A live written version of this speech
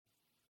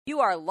You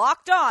are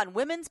Locked On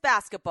Women's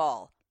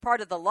Basketball,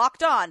 part of the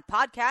Locked On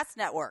Podcast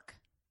Network.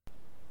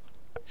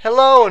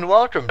 Hello and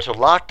welcome to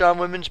Locked On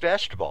Women's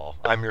Basketball.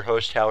 I'm your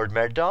host, Howard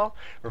Megdal,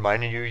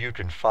 reminding you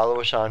can follow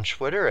us on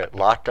Twitter at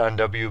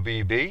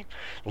LockedOnWBB,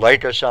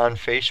 like us on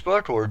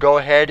Facebook, or go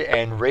ahead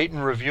and rate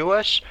and review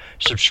us,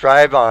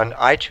 subscribe on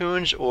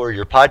iTunes or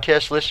your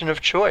podcast listen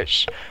of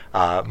choice.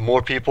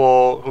 More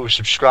people who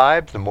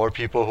subscribe, the more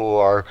people who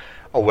are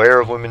aware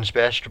of women's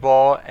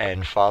basketball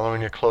and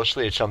following it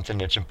closely. It's something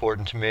that's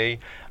important to me.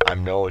 I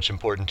know it's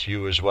important to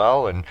you as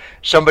well. And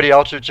somebody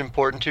else it's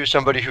important to,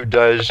 somebody who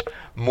does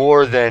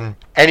more than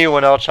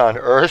anyone else on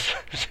earth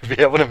to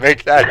be able to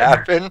make that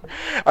happen,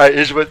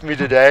 is with me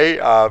today.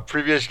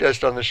 Previous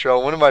guest on the show,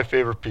 one of my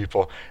favorite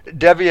people,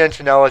 Debbie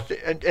Antonelli.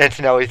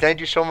 Thank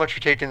you so much for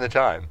taking the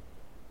time.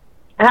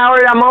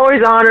 Howard, I'm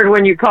always honored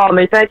when you call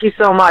me. Thank you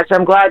so much.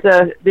 I'm glad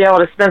to be able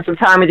to spend some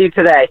time with you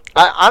today.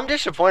 I'm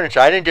disappointed.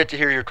 I didn't get to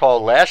hear your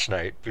call last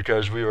night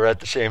because we were at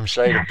the same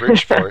site at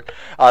Bridgeport.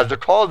 The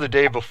call the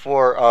day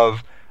before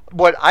of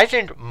what I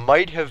think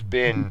might have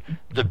been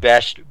the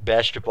best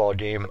basketball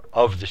game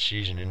of the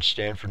season in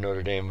Stanford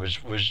Notre Dame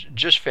was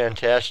just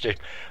fantastic.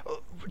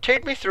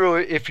 Take me through,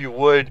 if you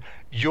would,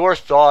 your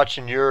thoughts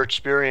and your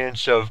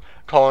experience of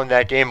calling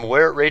that game,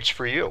 where it rates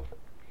for you.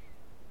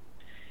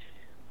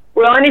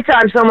 Well,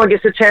 anytime someone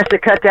gets a chance to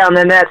cut down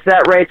the nets,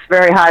 that rate's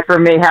very high for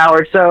me,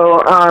 Howard. So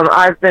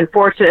I've been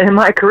fortunate in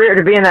my career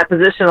to be in that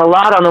position a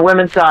lot on the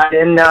women's side.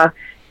 And,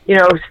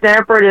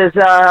 Stanford is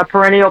a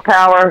perennial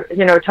power.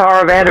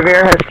 Tara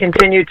Vanderveer has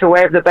continued to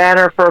wave the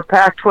banner for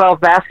Pac-12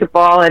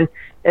 basketball and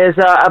is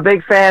a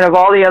big fan of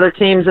all the other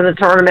teams in the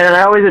tournament. And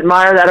I always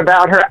admire that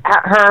about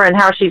her and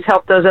how she's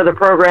helped those other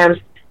programs.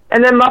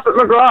 And then Muffet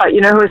McGraw,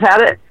 who's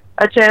had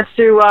a chance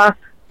to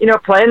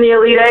play in the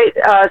Elite Eight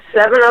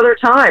 7 other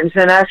times,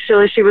 and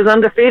actually she was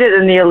undefeated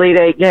in the Elite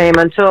Eight game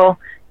until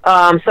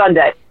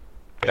Sunday.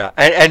 Yeah,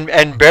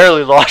 and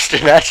barely lost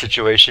in that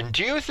situation.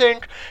 Do you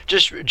think,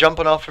 just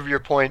jumping off of your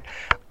point,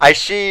 I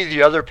see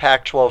the other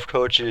Pac-12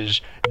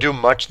 coaches do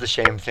much the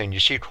same thing. You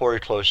see Corey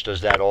Close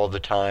does that all the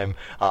time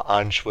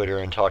on Twitter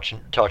and talks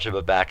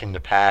about back in the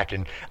Pac,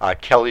 and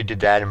Kelly did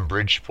that in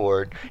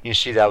Bridgeport. You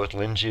see that with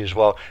Lindsay as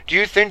well. Do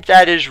you think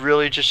that is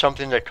really just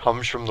something that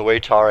comes from the way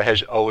Tara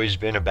has always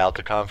been about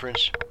the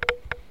conference?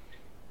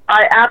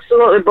 I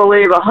absolutely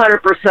believe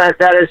 100%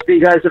 that is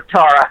because of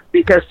Tara,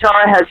 because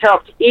Tara has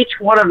helped each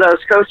one of those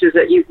coaches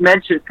that you've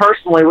mentioned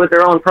personally with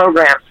their own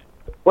programs.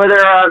 Whether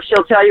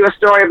she'll tell you a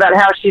story about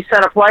how she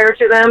sent a player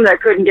to them that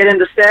couldn't get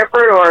into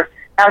Stanford or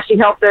how she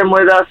helped them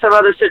with some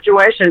other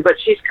situation, but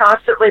she's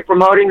constantly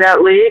promoting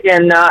that league,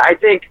 and I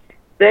think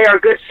they are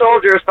good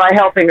soldiers by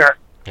helping her.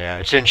 Yeah,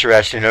 it's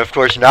interesting. Of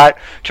course, not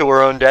to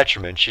her own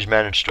detriment. She's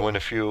managed to win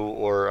a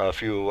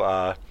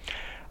few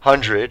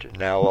hundred,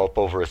 now up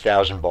over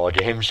 1,000 ball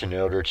games in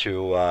order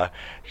to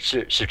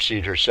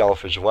succeed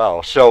herself as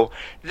well. So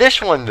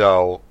this one,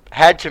 though,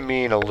 had to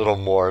mean a little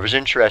more. It was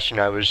interesting.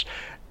 I was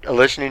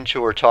listening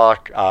to her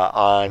talk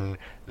on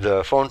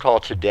the phone call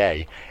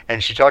today,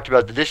 and she talked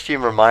about that this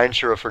team reminds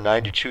her of her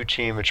 92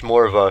 team. It's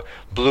more of a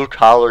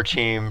blue-collar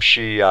team.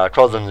 She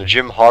called them the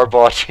Jim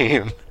Harbaugh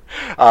team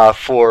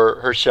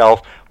for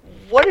herself.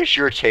 What is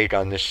your take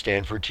on this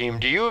Stanford team?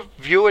 Do you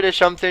view it as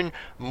something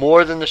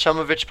more than the sum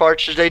of its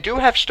parts? Because they do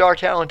have star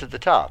talent at the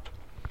top.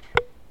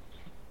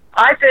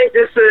 I think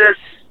this is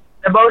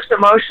the most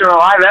emotional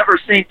I've ever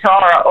seen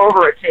Tara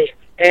over a team.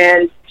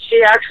 And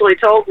she actually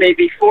told me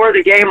before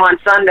the game on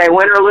Sunday,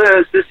 win or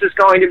lose, this is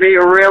going to be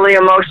a really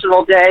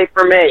emotional day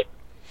for me.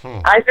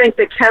 I think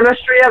the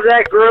chemistry of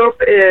that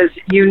group is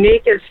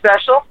unique and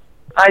special.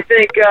 I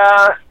think,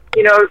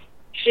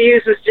 she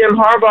uses Jim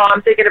Harbaugh.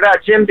 I'm thinking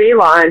about Jim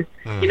Beeline,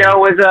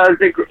 with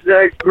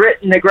the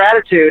grit and the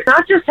gratitude. It's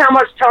not just how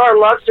much Tara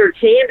loves her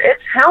team,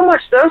 it's how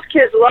much those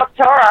kids love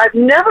Tara. I've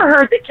never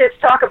heard the kids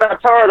talk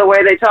about Tara the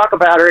way they talk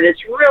about her, and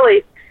it's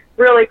really,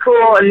 really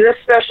cool in this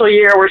special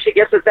year where she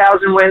gets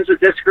 1,000 wins with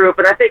this group,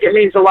 and I think it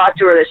means a lot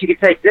to her that she could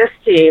take this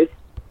team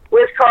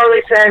with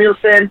Carly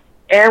Samuelson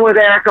and with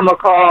Erica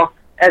McCall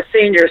as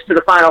seniors to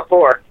the Final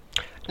Four.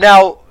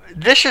 Now,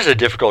 this is a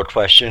difficult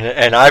question,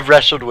 and I've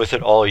wrestled with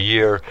it all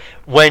year.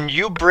 When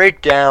you break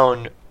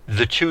down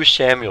the two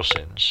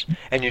Samuelsons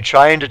and you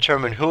try and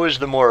determine who is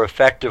the more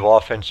effective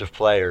offensive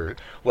player,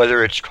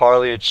 whether it's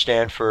Carly at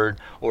Stanford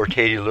or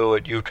Katie Lou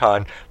at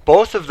UConn,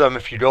 both of them,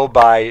 if you go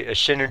by a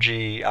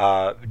synergy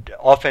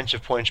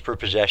offensive points per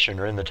possession,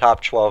 are in the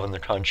top 12 in the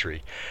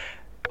country.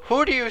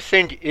 Who do you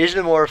think is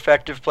the more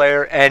effective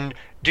player, and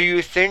do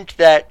you think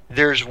that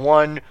there's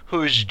one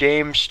whose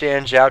game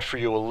stands out for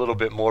you a little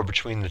bit more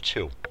between the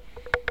two?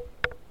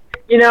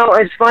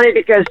 It's funny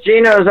because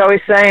Gino's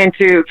always saying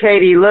to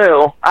Katie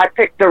Lou, I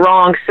picked the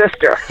wrong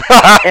sister.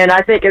 And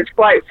I think it's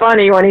quite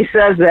funny when he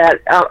says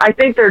that. I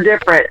think they're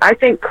different. I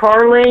think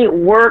Carly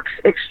works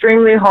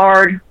extremely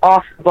hard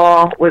off the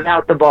ball,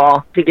 without the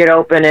ball, to get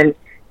open and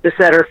to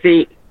set her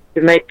feet,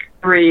 to make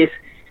threes.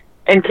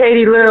 And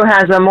Katie Lou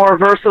has a more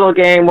versatile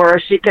game where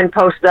she can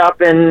post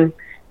up and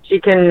she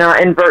can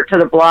invert to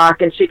the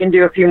block and she can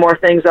do a few more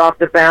things off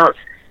the bounce.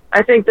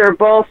 I think they're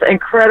both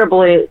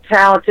incredibly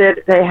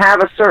talented. They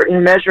have a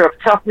certain measure of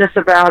toughness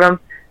about them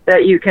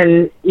that you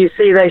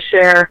see they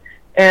share.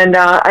 And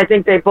I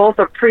think they both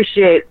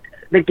appreciate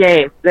the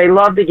game. They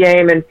love the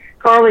game. And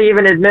Carly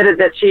even admitted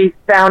that she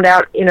found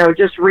out,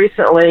 just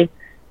recently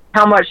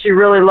how much she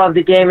really loved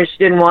the game and she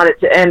didn't want it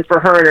to end for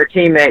her and her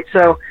teammates.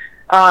 So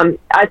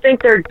I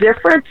think they're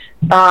different.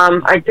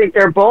 I think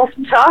they're both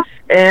tough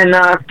and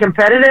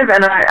competitive.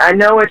 And I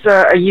know it's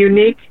a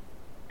unique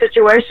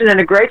situation and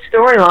a great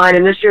storyline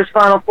in this year's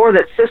Final Four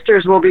that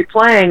sisters will be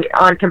playing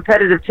on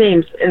competitive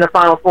teams in the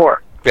Final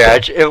Four.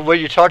 Yeah, what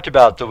you talked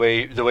about, the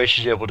way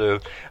she's able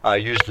to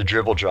use the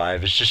dribble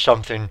drive is just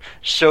something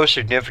so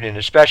significant.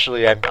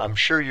 Especially, I'm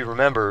sure you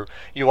remember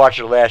you watched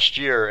it last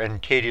year, and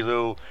Katie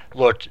Lou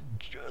looked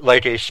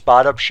like a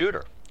spot-up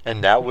shooter,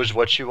 and that was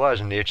what she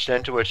was. And the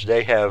extent to which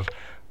they have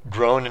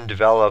grown and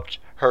developed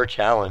her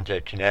talent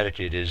at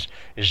Connecticut is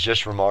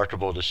just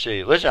remarkable to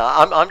see. Listen,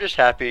 I'm just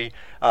happy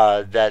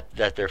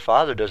that their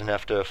father doesn't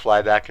have to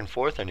fly back and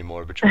forth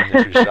anymore between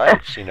the two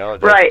sites.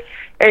 Right.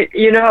 And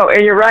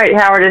you're right,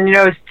 Howard. And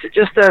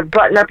just to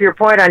button up your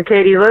point on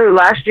Katie Lou,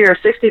 last year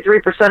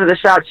 63% of the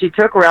shots she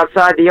took were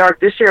outside the arc.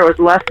 This year it was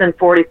less than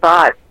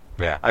 45.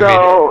 Yeah.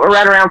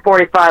 Right around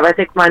 45. I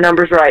think my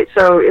number's right.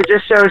 So it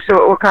just shows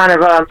what kind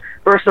of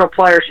versatile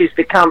player she's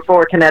become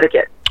for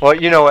Connecticut. Well,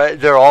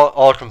 they're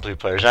all complete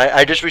players.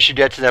 I just wish you'd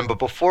get to them. But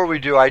before we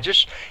do, I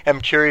just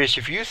am curious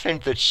if you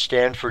think that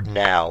Stanford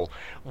now,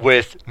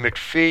 with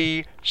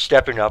McPhee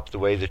stepping up the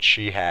way that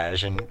she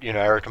has, and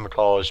Erica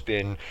McCall has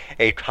been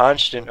a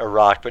constant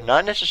Iraq, but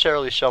not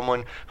necessarily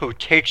someone who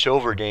takes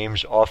over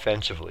games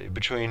offensively.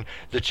 Between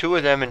the two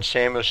of them and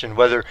Samuelson,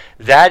 whether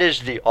that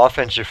is the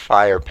offensive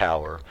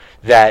firepower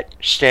that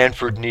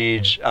Stanford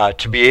needs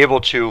to be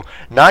able to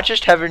not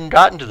just having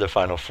gotten to the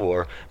Final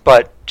Four,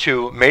 but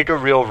to make a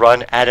real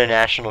run at a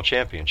national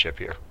championship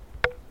here.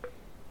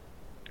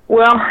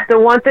 Well, the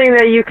one thing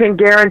that you can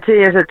guarantee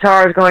is that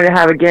Tara is going to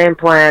have a game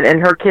plan, and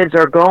her kids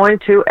are going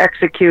to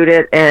execute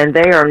it, and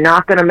they are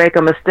not going to make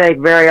a mistake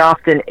very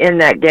often in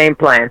that game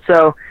plan.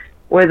 So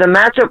with a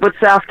matchup with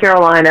South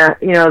Carolina,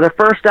 the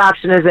first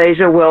option is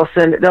Asia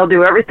Wilson. They'll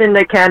do everything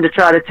they can to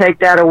try to take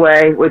that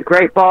away with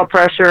great ball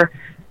pressure,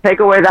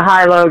 take away the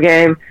high-low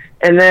game.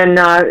 And then,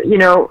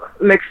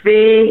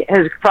 McPhee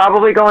is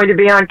probably going to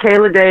be on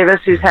Kayla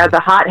Davis, who's had the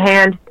hot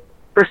hand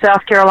for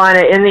South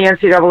Carolina in the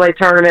NCAA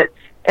tournament.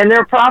 And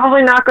they're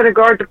probably not going to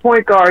guard the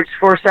point guards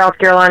for South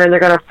Carolina, and they're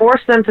going to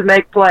force them to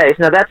make plays.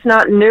 Now, that's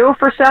not new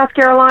for South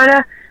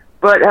Carolina,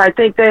 but I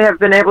think they have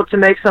been able to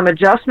make some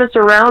adjustments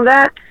around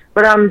that.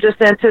 But I'm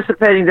just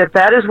anticipating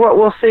that is what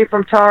we'll see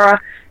from Tara.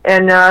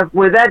 And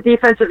with that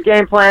defensive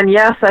game plan,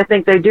 yes, I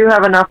think they do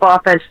have enough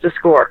offense to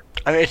score.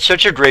 It's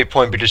such a great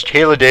point because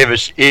Kayla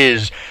Davis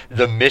is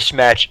the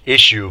mismatch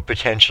issue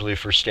potentially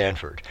for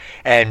Stanford.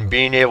 And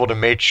being able to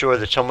make sure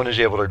that someone is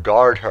able to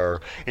guard her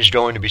is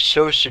going to be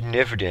so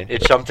significant.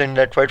 It's something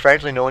that, quite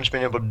frankly, no one's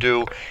been able to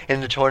do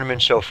in the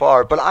tournament so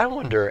far. But I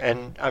wonder,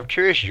 and I'm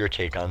curious your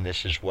take on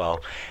this as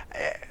well.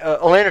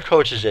 Elena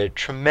Coates is a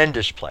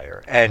tremendous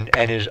player and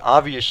is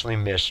obviously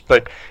missed.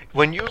 But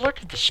when you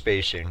look at the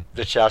spacing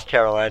that South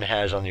Carolina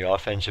has on the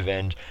offensive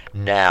end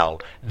now,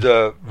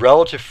 the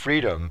relative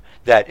freedom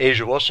that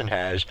Asia Wilson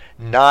has,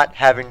 not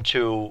having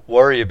to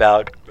worry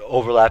about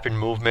overlapping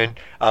movement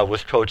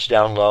with Coates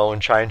down low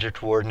and trying to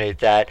coordinate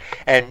that,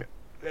 and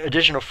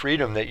additional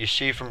freedom that you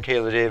see from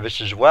Kayla Davis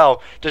as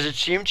well, does it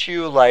seem to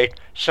you like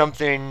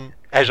something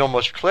has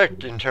almost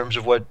clicked in terms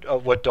of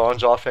what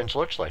Dawn's offense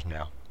looks like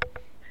now?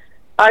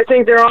 I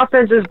think their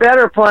offense is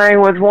better playing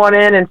with 1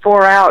 in and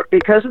 4 out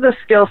because of the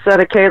skill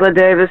set of Kayla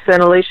Davis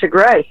and Alicia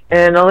Gray.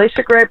 And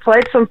Alicia Gray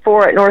played some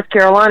 4 at North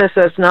Carolina,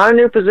 so it's not a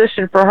new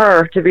position for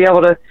her to be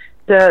able to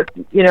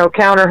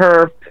counter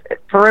her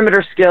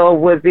perimeter skill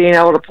with being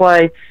able to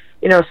play,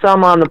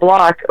 some on the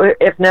block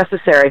if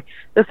necessary.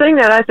 The thing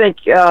that I think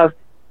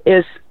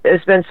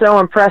has been so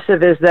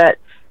impressive is that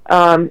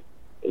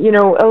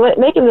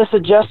making this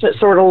adjustment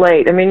sort of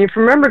late. I mean, you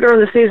remember during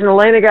the season,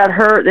 Elena got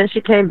hurt, then she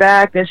came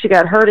back, then she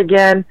got hurt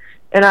again.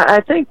 And I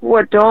think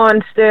what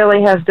Dawn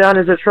Staley has done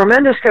is a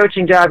tremendous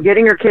coaching job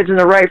getting her kids in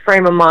the right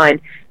frame of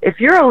mind. If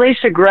you're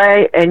Alicia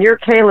Gray and you're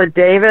Kayla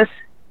Davis,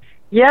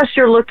 yes,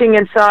 you're looking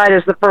inside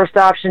as the first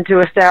option to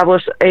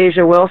establish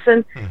Asia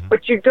Wilson,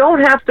 but you don't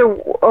have to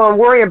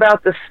worry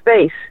about the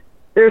space.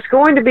 There's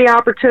going to be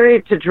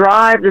opportunity to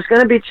drive. There's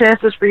going to be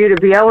chances for you to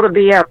be able to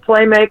be a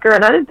playmaker,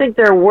 and I didn't think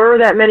there were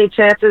that many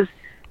chances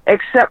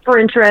except for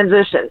in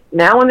transition.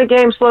 Now when the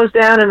game slows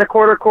down in the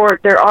quarter court,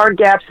 there are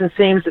gaps and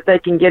seams that they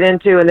can get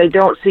into, and they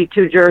don't see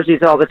 2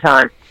 jerseys all the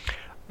time.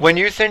 When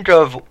you think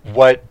of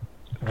what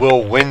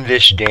will win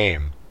this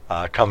game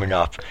coming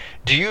up,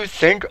 do you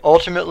think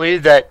ultimately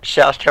that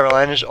South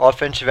Carolina's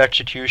offensive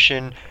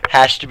execution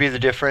has to be the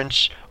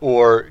difference,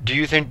 or do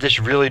you think this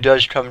really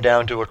does come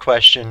down to a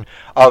question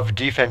of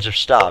defensive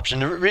stops?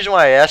 And the reason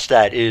why I ask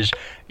that is,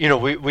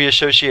 we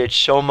associate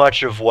so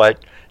much of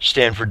what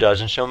Stanford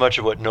does and so much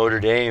of what Notre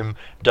Dame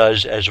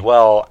does as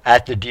well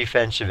at the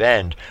defensive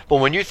end.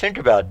 But when you think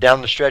about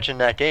down the stretch in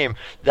that game,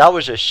 that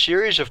was a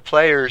series of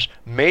players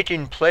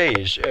making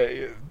plays,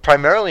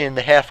 primarily in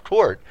the half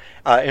court,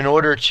 in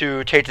order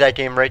to take that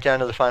game right down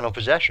to the final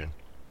possession.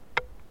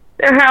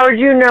 Howard,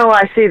 you know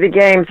I see the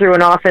game through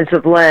an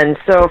offensive lens,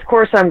 so of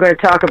course I'm going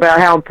to talk about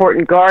how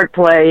important guard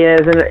play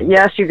is. And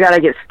yes, you got to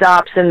get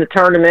stops in the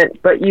tournament,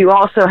 but you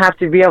also have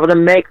to be able to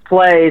make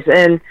plays.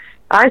 And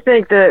I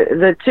think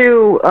the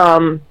two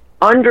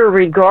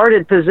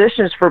under-regarded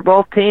positions for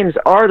both teams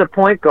are the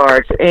point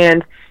guards.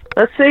 And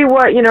let's see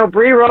what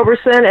Bree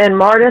Roberson and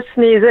Marta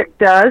Snezic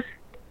does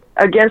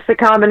against the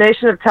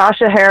combination of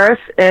Tasha Harris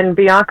and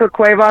Bianca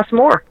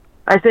Cuevas-Moore.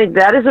 I think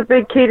that is a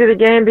big key to the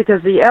game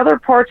because the other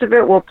parts of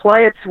it will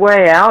play its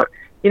way out.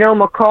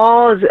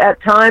 McCall is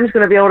at times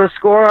going to be able to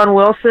score on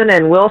Wilson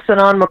and Wilson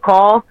on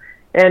McCall.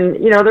 And,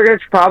 they're going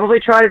to probably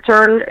try to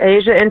turn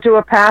Asia into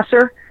a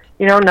passer,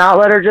 not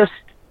let her just,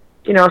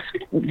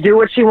 do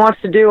what she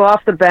wants to do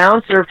off the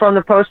bounce or from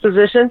the post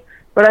position.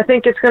 But I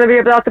think it's going to be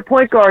about the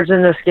point guards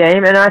in this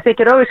game, and I think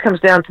it always comes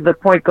down to the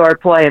point guard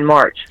play in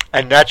March.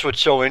 And that's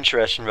what's so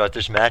interesting about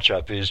this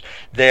matchup is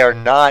they are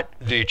not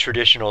the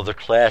traditional, the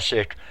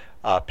classic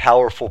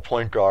powerful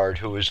point guard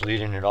who is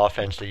leading an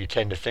offense that you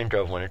tend to think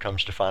of when it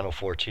comes to Final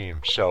Four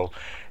teams. So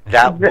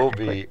that will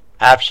be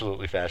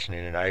absolutely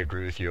fascinating. I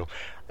agree with you.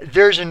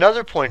 There's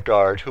another point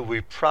guard who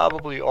we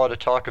probably ought to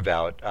talk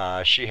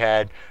about. She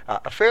had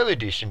a fairly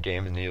decent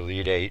game in the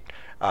Elite Eight,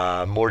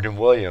 Morgan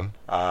Williams,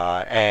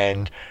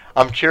 and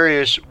I'm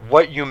curious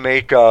what you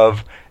make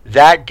of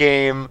that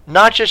game,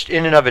 not just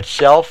in and of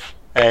itself,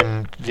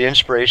 and the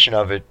inspiration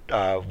of it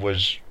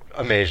was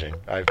amazing.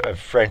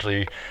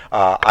 Frankly,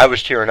 I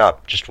was tearing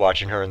up just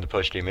watching her in the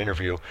post-game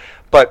interview.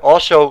 But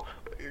also,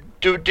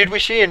 did we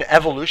see an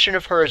evolution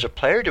of her as a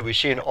player? Did we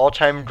see an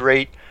all-time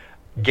great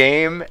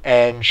game,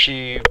 and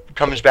she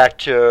comes back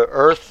to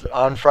earth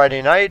on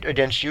Friday night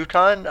against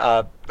UConn?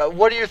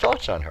 What are your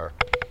thoughts on her?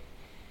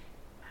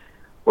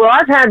 Well,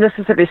 I've had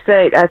Mississippi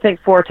State, I think,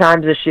 4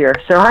 times this year,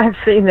 so I have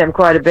seen them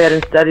quite a bit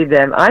and studied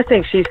them. I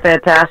think she's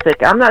fantastic.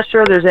 I'm not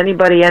sure there's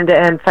anybody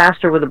end-to-end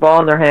faster with the ball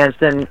in their hands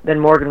than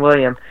Morgan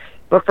Williams.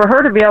 But for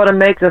her to be able to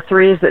make the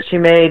threes that she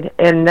made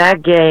in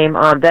that game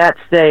on that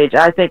stage,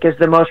 I think is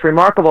the most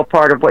remarkable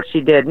part of what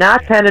she did.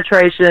 Not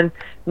penetration,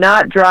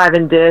 not drive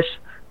and dish,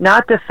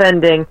 not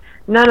defending,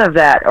 none of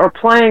that, or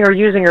playing or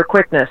using her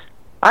quickness.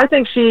 I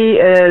think she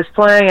is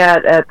playing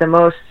at the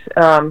most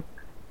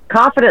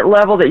confident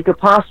level that you could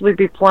possibly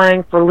be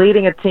playing for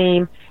leading a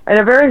team, and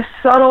a very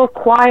subtle,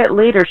 quiet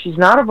leader. She's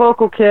not a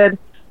vocal kid,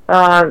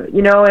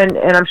 and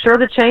I'm sure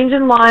the change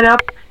in lineup,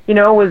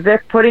 with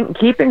Vic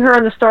keeping her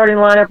in the starting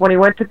lineup when he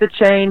went to the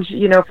change,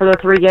 for the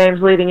 3 games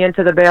leading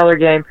into the Baylor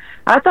game.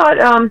 I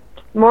thought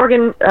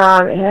Morgan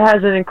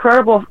has an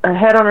incredible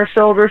head on her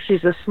shoulders.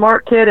 She's a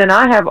smart kid, and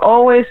I have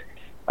always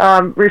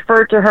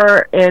referred to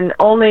her in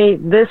only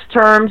this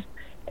terms.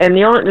 And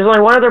there's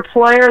only one other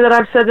player that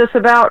I've said this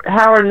about,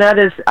 Howard, and that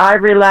is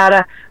Ivory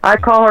Latta. I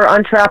call her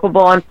untrappable,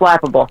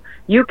 unflappable.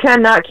 You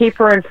cannot keep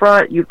her in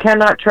front. You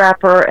cannot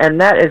trap her, and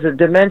that is a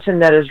dimension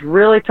that is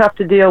really tough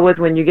to deal with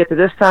when you get to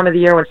this time of the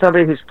year when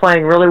somebody who's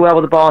playing really well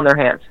with the ball in their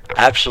hands.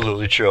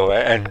 Absolutely true.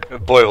 And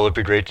boy, will it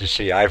be great to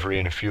see Ivory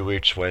in a few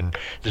weeks when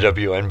the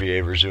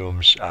WNBA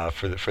resumes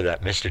for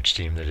that Mystics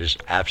team that is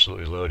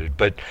absolutely loaded.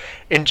 But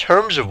in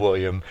terms of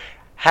William,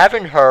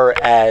 having her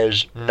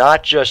as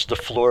not just the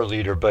floor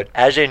leader, but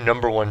as a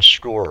number 1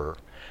 scorer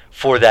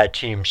for that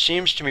team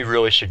seems to me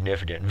really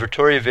significant.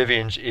 Victoria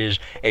Vivians is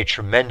a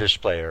tremendous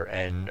player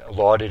and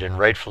lauded and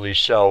rightfully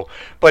so,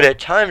 but at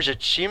times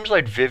it seems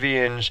like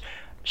Vivians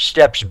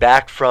steps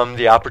back from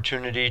the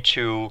opportunity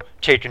to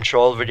take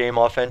control of a game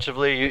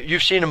offensively.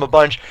 You've seen him a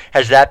bunch.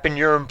 Has that been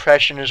your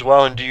impression as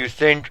well? And do you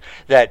think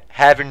that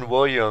having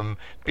William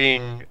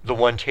being the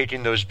one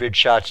taking those big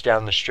shots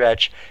down the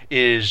stretch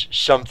is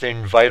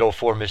something vital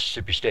for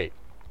Mississippi State?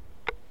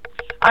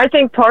 I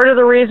think part of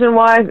the reason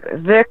why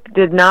Vic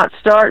did not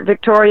start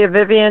Victoria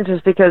Vivians is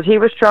because he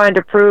was trying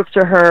to prove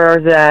to her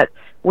that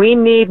we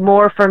need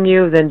more from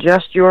you than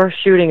just your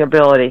shooting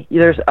ability.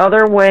 There's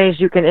other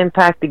ways you can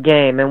impact the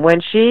game. And when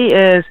she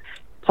is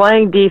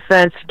playing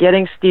defense,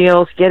 getting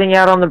steals, getting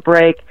out on the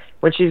break,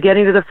 when she's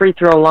getting to the free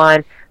throw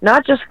line,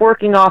 not just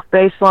working off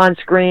baseline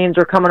screens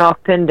or coming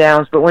off pin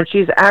downs, but when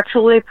she's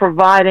actually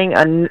providing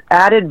an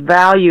added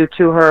value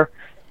to her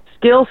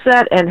skill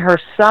set and her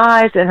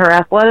size and her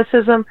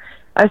athleticism,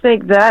 I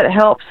think that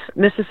helps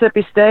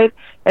Mississippi State.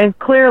 And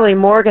clearly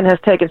Morgan has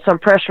taken some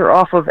pressure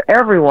off of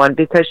everyone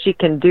because she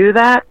can do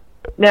that.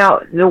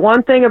 Now, the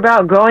one thing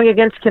about going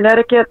against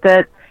Connecticut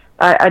that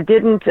I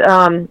didn't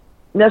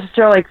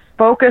necessarily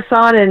focus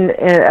on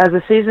as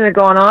the season had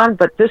gone on,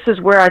 but this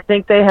is where I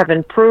think they have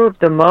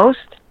improved the most,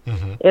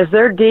 is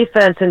their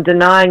defense in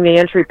denying the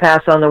entry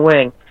pass on the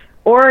wing.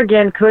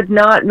 Oregon could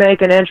not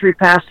make an entry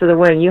pass to the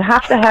wing. You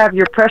have to have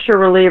your pressure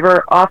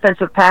reliever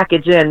offensive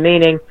package in,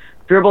 meaning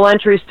dribble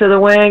entries to the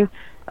wing,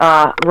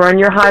 run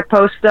your high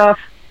post stuff,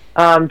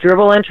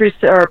 dribble entries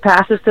or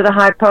passes to the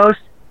high post,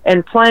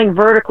 and playing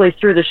vertically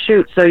through the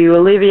chute, so you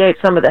alleviate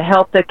some of the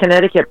help that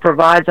Connecticut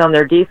provides on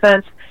their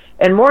defense.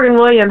 And Morgan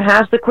Williams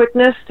has the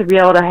quickness to be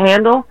able to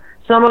handle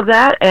some of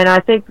that, and I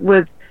think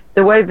with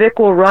the way Vic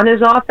will run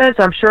his offense,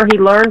 I'm sure he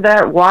learned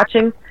that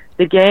watching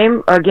the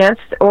game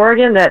against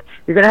Oregon, that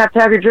you're going to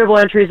have your dribble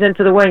entries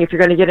into the wing if you're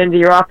going to get into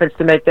your offense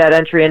to make that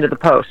entry into the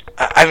post.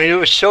 I mean, it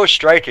was so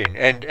striking,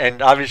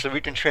 and obviously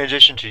we can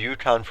transition to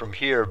UConn from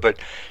here, but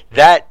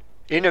that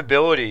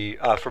inability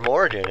from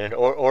Oregon, and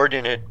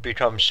Oregon had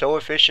become so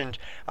efficient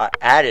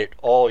at it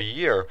all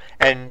year,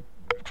 and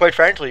quite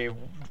frankly,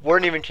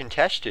 weren't even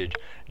contested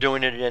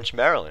doing it against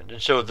Maryland.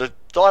 And so the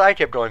thought I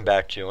kept going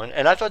back to,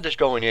 and I thought this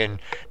going in,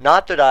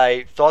 not that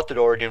I thought that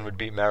Oregon would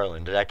beat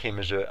Maryland, that came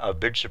as a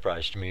big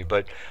surprise to me,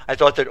 but I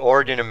thought that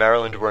Oregon and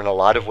Maryland were in a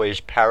lot of ways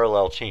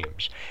parallel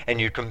teams.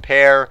 And you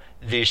compare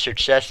the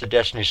success that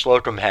Destiny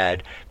Slocum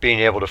had being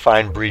able to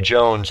find Bree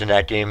Jones in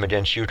that game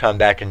against UConn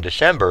back in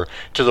December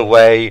to the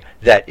way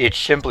that it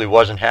simply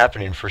wasn't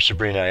happening for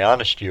Sabrina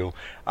Ionescu,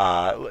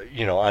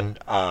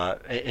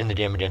 in the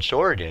game against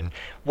Oregon.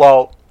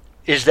 Well,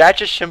 is that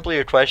just simply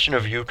a question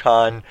of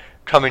UConn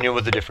coming in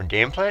with a different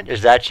game plan?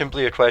 Is that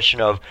simply a question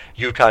of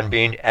UConn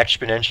being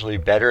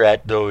exponentially better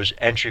at those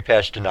entry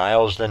pass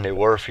denials than they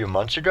were a few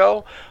months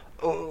ago?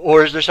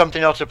 Or is there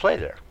something else at play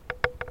there?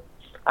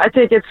 I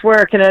think it's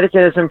where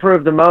Connecticut has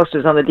improved the most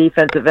is on the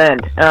defensive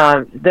end.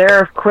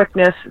 Their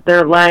quickness,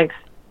 their length,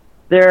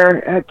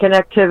 their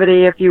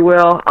connectivity, if you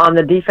will, on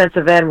the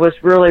defensive end was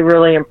really,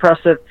 really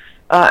impressive.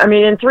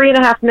 In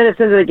 3.5 minutes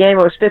into the game,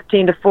 it was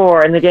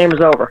 15-4, and the game was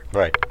over.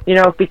 Right.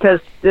 Because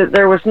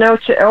there was no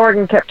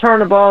Oregon kept turning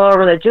the ball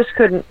over, and they just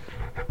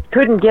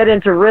couldn't get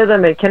into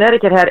rhythm, and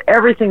Connecticut had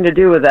everything to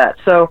do with that.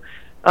 So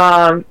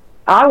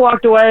I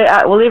walked away,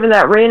 leaving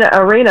that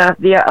arena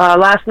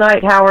last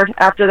night, Howard,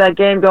 after that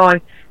game,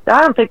 going, I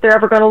don't think they're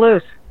ever going to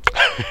lose.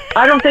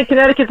 I don't think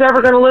Connecticut's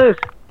ever going to lose.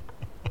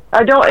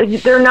 I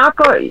don't. They're not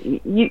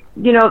going.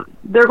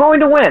 They're going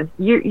to win.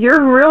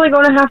 You're really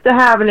going to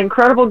have an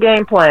incredible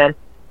game plan,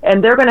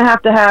 and they're going to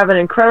have an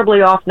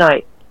incredibly off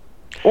night.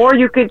 Or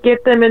you could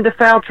get them into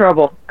foul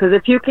trouble, because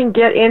if you can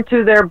get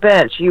into their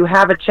bench, you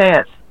have a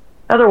chance.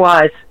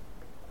 Otherwise,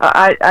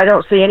 I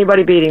don't see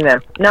anybody beating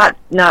them. Not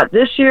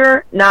this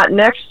year, not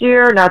next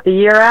year, not the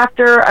year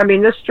after. I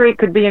mean, this streak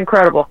could be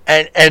incredible.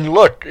 And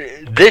look,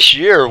 this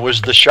year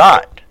was the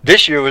shot.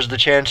 This year was the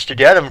chance to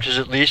get them, because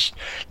at least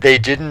they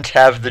didn't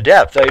have the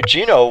depth.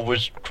 Gino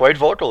was quite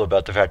vocal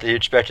about the fact that he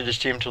expected his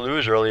team to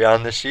lose early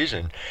on this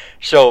season.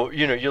 So,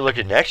 you look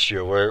at next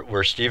year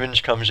where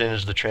Stevens comes in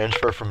as the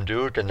transfer from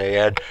Duke, and they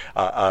had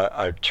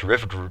a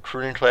terrific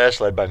recruiting class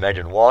led by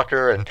Megan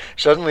Walker, and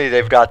suddenly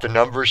they've got the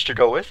numbers to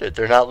go with it.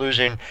 They're not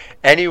losing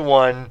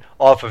anyone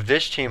off of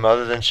this team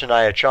other than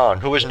Sanaya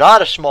Chong, who is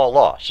not a small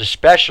loss,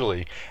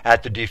 especially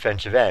at the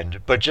defensive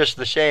end. But just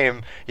the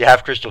same, you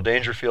have Crystal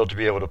Dangerfield to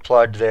be able to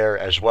plug there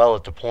as well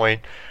at the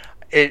point.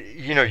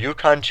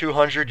 UConn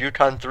 200,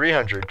 UConn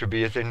 300 could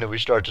be a thing that we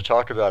start to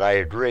talk about. I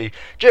agree.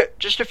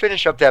 Just to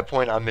finish up that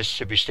point on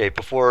Mississippi State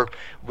before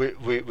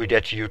we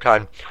get to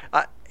UConn,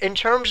 in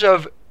terms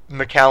of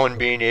McCowan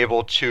being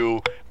able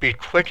to be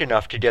quick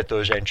enough to get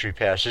those entry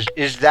passes,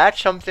 is that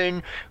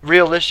something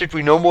realistic?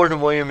 We know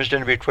Morgan Williams is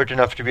going to be quick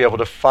enough to be able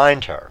to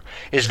find her.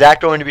 Is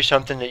that going to be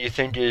something that you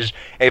think is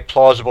a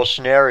plausible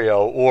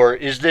scenario, or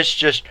is this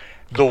just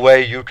the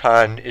way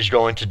UConn is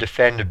going to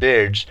defend the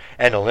bigs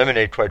and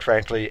eliminate, quite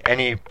frankly,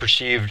 any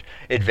perceived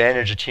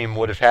advantage a team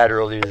would have had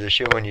earlier this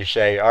year when you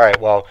say, all right,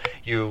 well,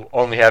 you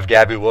only have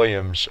Gabby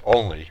Williams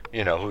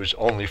who's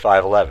only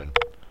 5'11"?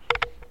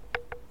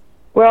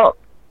 Well,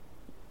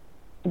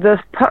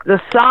 the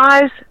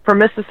size for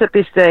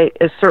Mississippi State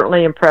is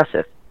certainly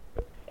impressive.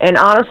 And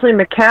honestly,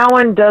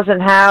 McCowan doesn't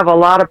have a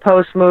lot of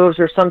post moves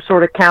or some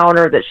sort of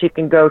counter that she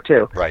can go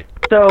to. Right.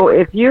 So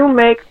if you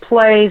make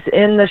plays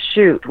in the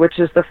chute, which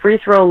is the free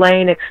throw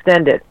lane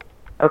extended,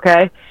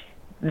 okay,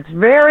 it's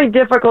very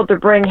difficult to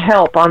bring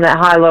help on that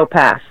high-low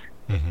pass.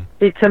 Mm-hmm.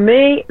 See, to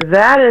me,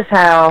 that is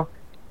how,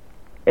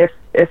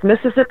 if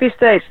Mississippi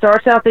State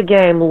starts out the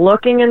game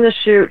looking in the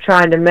chute,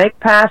 trying to make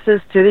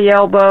passes to the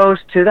elbows,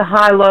 to the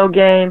high-low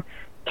game,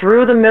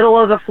 through the middle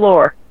of the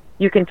floor,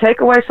 you can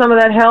take away some of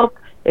that help.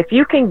 If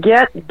you can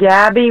get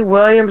Gabby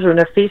Williams or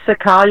Nafisa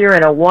Collier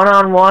in a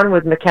one-on-one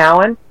with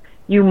McCowan,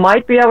 you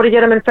might be able to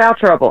get them in foul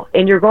trouble.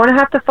 And you're going to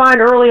have to find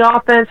early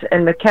offense,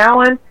 and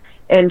McCowan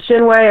and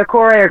Chinwe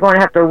Okorie are going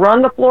to have to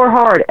run the floor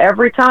hard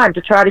every time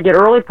to try to get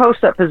early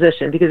post-up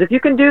position, because if you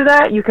can do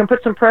that, you can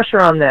put some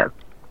pressure on them.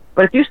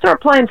 But if you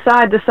start playing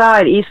side to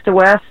side, east to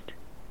west,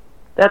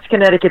 that's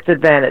Connecticut's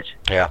advantage.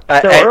 Yeah.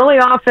 So early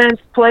offense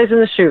plays in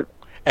the chute.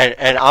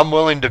 And I'm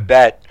willing to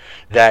bet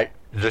that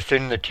the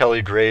thing that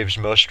Kelly Graves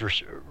most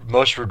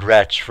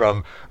regrets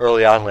from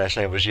early on last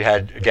night was you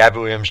had Gabby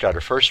Williams got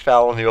her first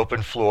foul on the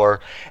open floor,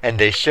 and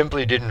they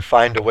simply didn't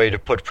find a way to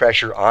put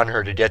pressure on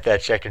her to get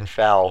that second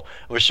foul.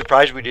 I was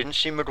surprised we didn't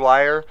see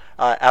McGuire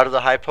out of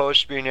the high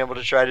post being able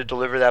to try to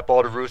deliver that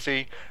ball to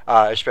Ruthie,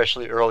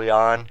 especially early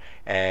on,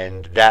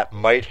 and that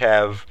might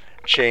have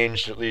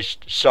changed at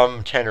least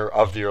some tenor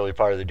of the early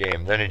part of the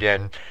game. Then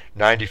again,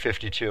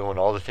 90-52 and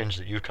all the things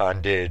that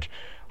UConn did,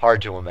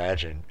 hard to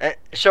imagine.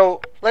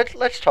 So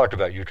let's talk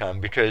about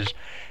UConn, because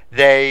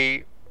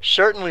they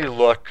certainly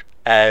look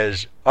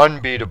as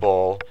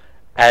unbeatable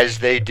as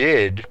they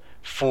did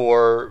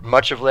for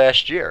much of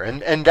last year.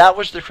 And that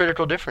was the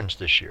critical difference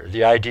this year.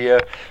 The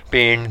idea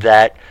being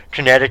that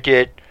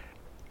Connecticut,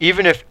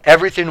 even if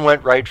everything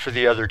went right for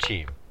the other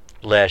team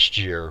last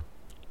year,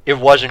 it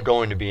wasn't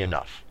going to be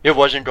enough. It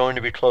wasn't going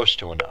to be close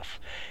to enough.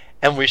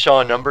 And we saw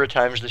a number of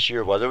times this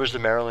year, whether it was the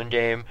Maryland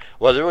game,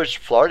 whether it was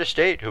Florida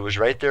State, who was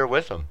right there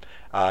with them,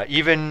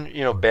 even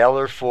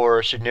Baylor for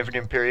a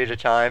significant period of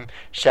time,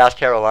 South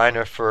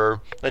Carolina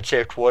for, let's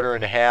say, a quarter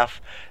and a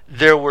half.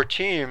 There were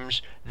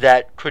teams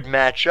that could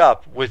match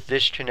up with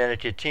this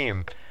Connecticut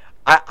team.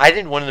 I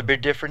think one of the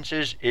big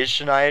differences is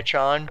Sanaya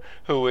Chan,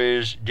 who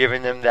is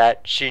giving them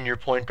that senior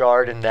point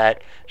guard and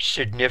that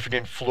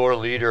significant floor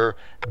leader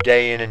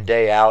day in and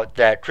day out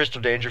that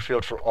Crystal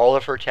Dangerfield, for all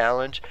of her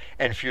talent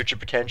and future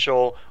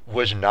potential,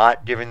 was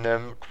not giving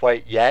them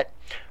quite yet.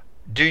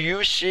 Do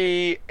you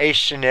see a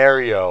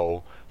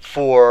scenario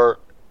for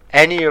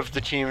any of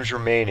the teams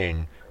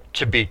remaining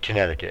to beat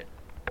Connecticut?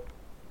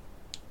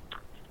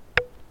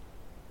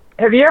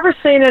 Have you ever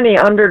seen any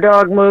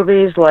underdog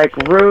movies like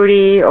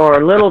Rudy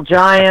or Little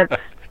Giants?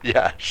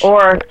 Yes.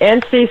 Or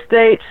NC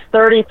State's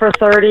 30 for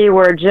 30,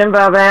 where Jim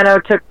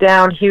Valvano took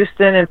down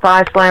Houston in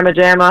Phi Slamma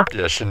Jamma?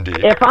 Yes,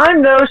 indeed. If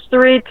I'm those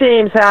three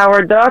teams,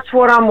 Howard, that's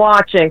what I'm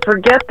watching.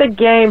 Forget the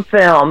game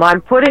film.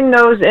 I'm putting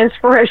those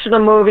inspirational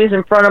movies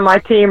in front of my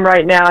team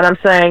right now, and I'm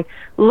saying,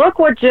 look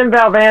what Jim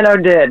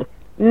Valvano did.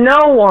 No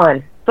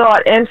one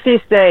thought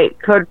NC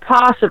State could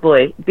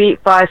possibly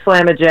beat Phi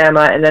Slamma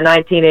Jamma in the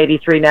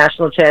 1983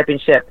 National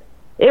Championship.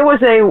 It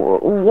was a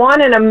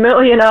 1 in a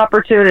million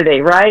opportunity,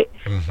 right?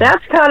 Mm-hmm.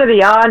 That's kind of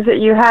the odds that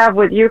you have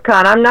with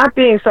UConn. I'm not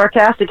being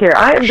sarcastic here.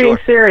 I am being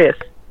serious.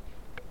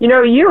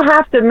 You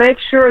have to make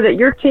sure that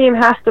your team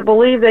has to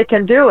believe they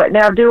can do it.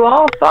 Now, do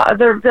all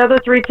the other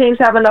three teams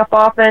have enough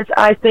offense?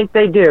 I think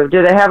they do.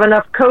 Do they have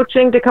enough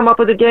coaching to come up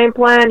with a game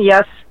plan?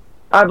 Yes,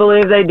 I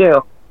believe they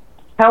do.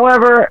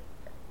 However,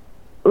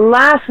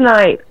 last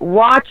night,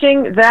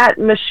 watching that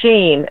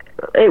machine,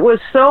 it was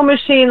so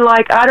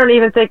machine-like, I don't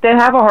even think they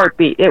have a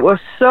heartbeat. It was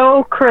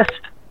so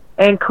crisp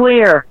and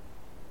clear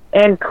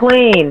and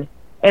clean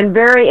and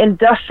very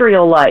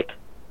industrial-like.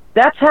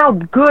 That's how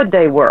good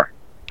they were.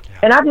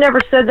 And I've never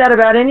said that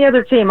about any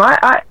other team.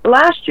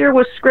 Last year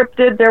was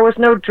scripted. There was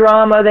no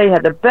drama. They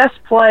had the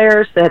best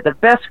players. They had the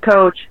best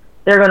coach.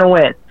 They're going to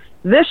win.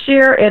 This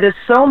year, it is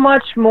so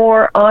much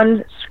more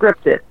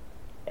unscripted.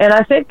 And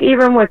I think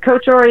even with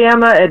Coach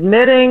Auriemma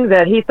admitting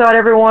that he thought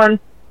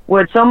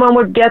someone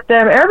would get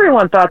them,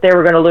 everyone thought they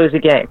were going to lose a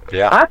game.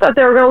 Yeah. I thought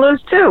they were going to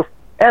lose two,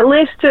 at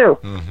least two,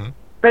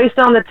 based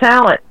on the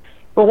talent.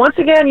 But once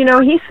again,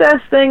 he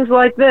says things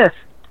like this.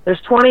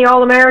 There's 20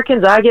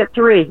 All-Americans, I get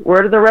 3.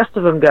 Where do the rest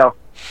of them go?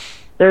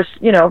 There's,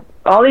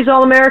 all these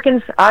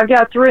All-Americans, I've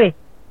got 3.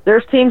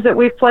 There's teams that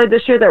we've played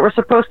this year that were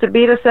supposed to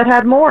beat us that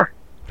had more.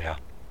 Yeah.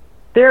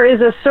 There is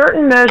a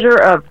certain measure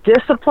of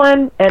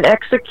discipline and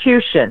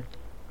execution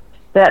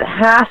that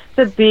has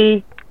to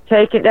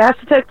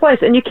take place.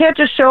 And you can't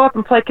just show up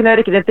and play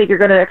Connecticut and think you're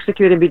going to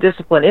execute and be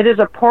disciplined. It is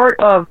a part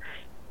of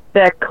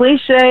that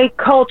cliche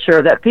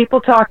culture that people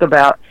talk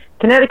about.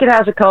 Connecticut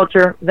has a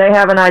culture. They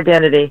have an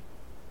identity.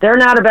 They're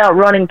not about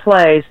running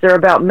plays. They're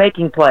about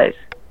making plays.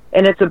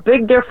 And it's a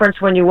big difference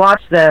when you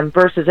watch them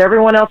versus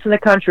everyone else in the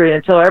country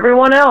until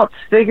everyone else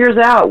figures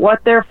out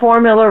what their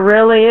formula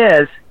really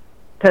is,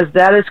 because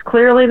that is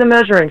clearly the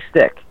measuring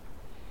stick.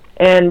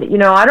 And,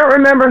 I don't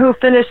remember who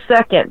finished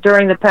second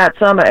during the Pat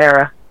Summa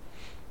era.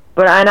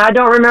 And I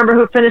don't remember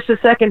who finished the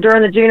second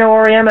during the Gino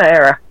Auriemma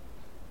era.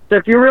 So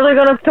if you're really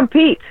going to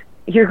compete,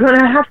 you're going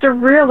to have to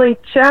really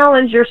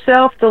challenge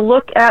yourself to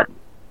look at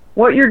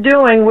what you're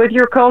doing with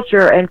your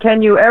culture, and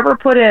can you ever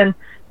put in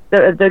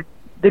the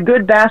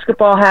good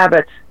basketball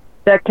habits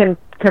that can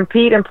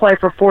compete and play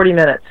for 40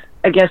 minutes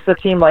against a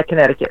team like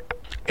Connecticut?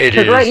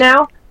 Because right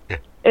now,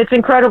 it's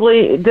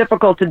incredibly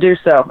difficult to do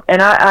so.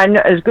 And I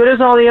know, as good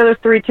as all the other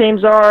three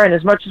teams are, and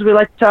as much as we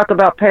like to talk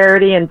about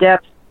parity and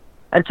depth,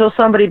 until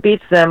somebody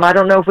beats them, I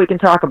don't know if we can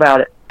talk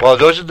about it. Well,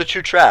 those are the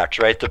two tracks,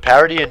 right? The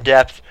parity and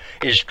depth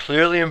is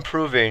clearly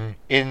improving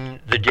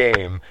in the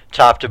game,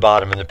 top to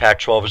bottom, and the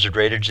Pac-12 is a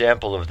great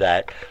example of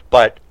that.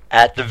 But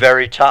at the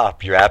very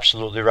top, you're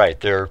absolutely right.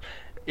 There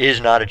is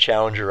not a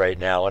challenger right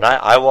now. And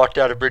I walked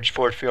out of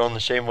Bridgeport feeling the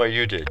same way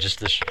you did, just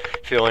this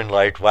feeling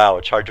like, wow,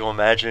 it's hard to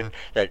imagine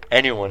that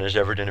anyone is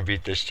ever going to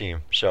beat this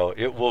team. So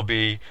it will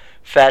be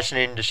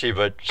fascinating to see.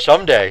 But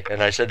someday,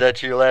 and I said that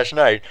to you last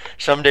night,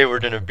 someday we're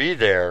going to be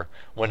there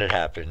when it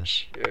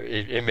happens.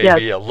 It may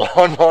be a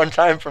long, long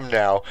time from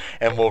now,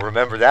 and we'll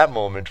remember that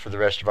moment for the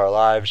rest of our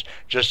lives,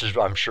 just as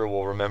I'm sure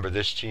we'll remember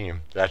this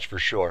team. That's for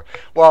sure.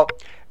 Well,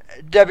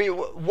 Debbie,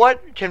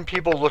 what can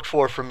people look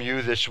for from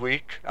you this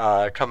week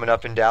coming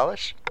up in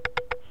Dallas?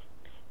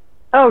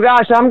 Oh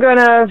gosh, I'm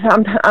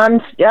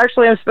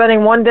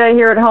spending one day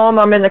here at home.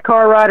 I'm in the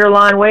car rider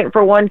line waiting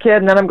for one kid,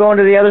 and then I'm going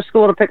to the other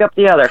school to pick up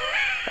the other.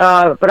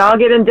 But I'll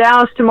get in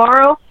Dallas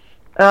tomorrow.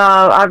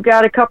 I've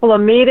got a couple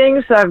of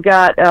meetings.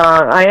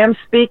 I am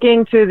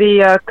speaking to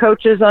the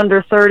coaches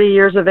under 30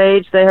 years of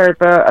age. They have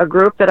a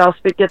group that I'll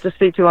get to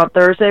speak to on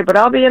Thursday. But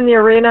I'll be in the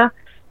arena.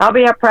 I'll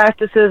be at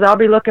practices. I'll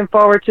be looking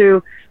forward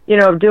to,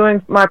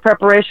 doing my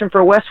preparation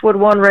for Westwood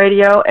One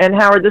Radio. And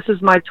Howard, this is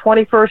my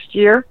 21st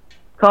year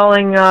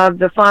calling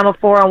the Final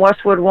Four on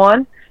Westwood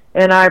One,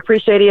 and I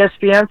appreciate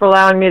ESPN for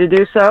allowing me to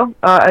do so.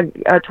 A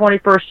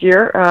 21st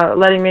year,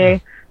 letting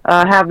me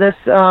have this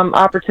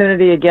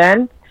opportunity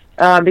again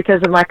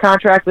because of my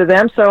contract with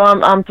them. So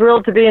I'm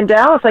thrilled to be in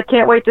Dallas. I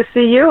can't wait to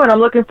see you, and I'm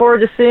looking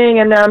forward to seeing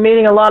and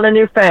meeting a lot of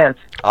new fans.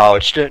 Oh,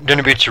 it's going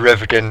to be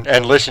terrific.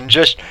 And listen,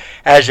 just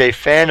as a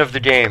fan of the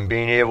game,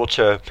 being able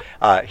to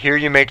hear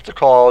you make the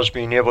calls,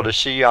 being able to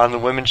see you on the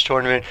women's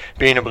tournament,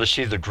 being able to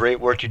see the great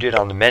work you did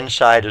on the men's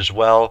side as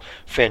well,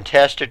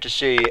 fantastic to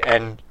see.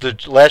 And the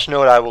last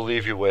note I will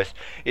leave you with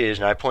is,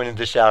 and I pointed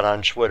this out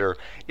on Twitter,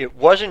 it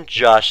wasn't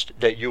just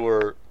that you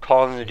were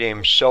calling the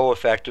game so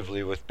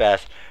effectively with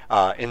Beth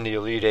in the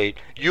Elite Eight.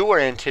 You were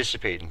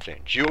anticipating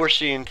things. You were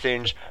seeing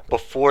things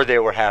before they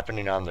were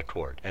happening on the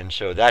court. And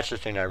so that's the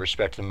thing I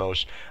respect the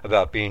most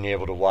about being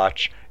able to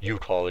watch you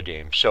call a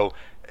game. So,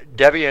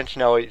 Debbie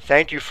Antonelli,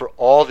 thank you for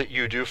all that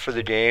you do for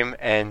the game,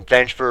 and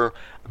thanks for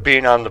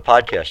being on the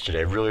podcast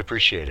today. Really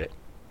appreciate it.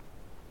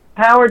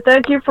 Howard,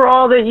 thank you for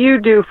all that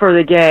you do for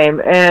the game,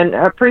 and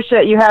I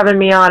appreciate you having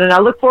me on, and I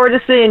look forward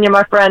to seeing you,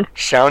 my friend.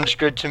 Sounds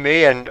good to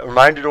me, and a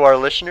reminder to our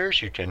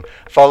listeners, you can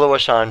follow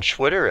us on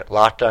Twitter at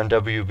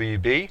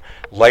LockedOnWBB,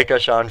 like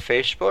us on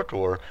Facebook,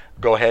 or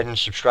go ahead and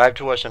subscribe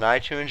to us on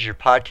iTunes, your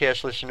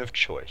podcast listen of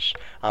choice.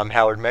 I'm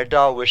Howard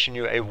Megdal, wishing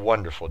you a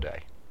wonderful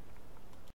day.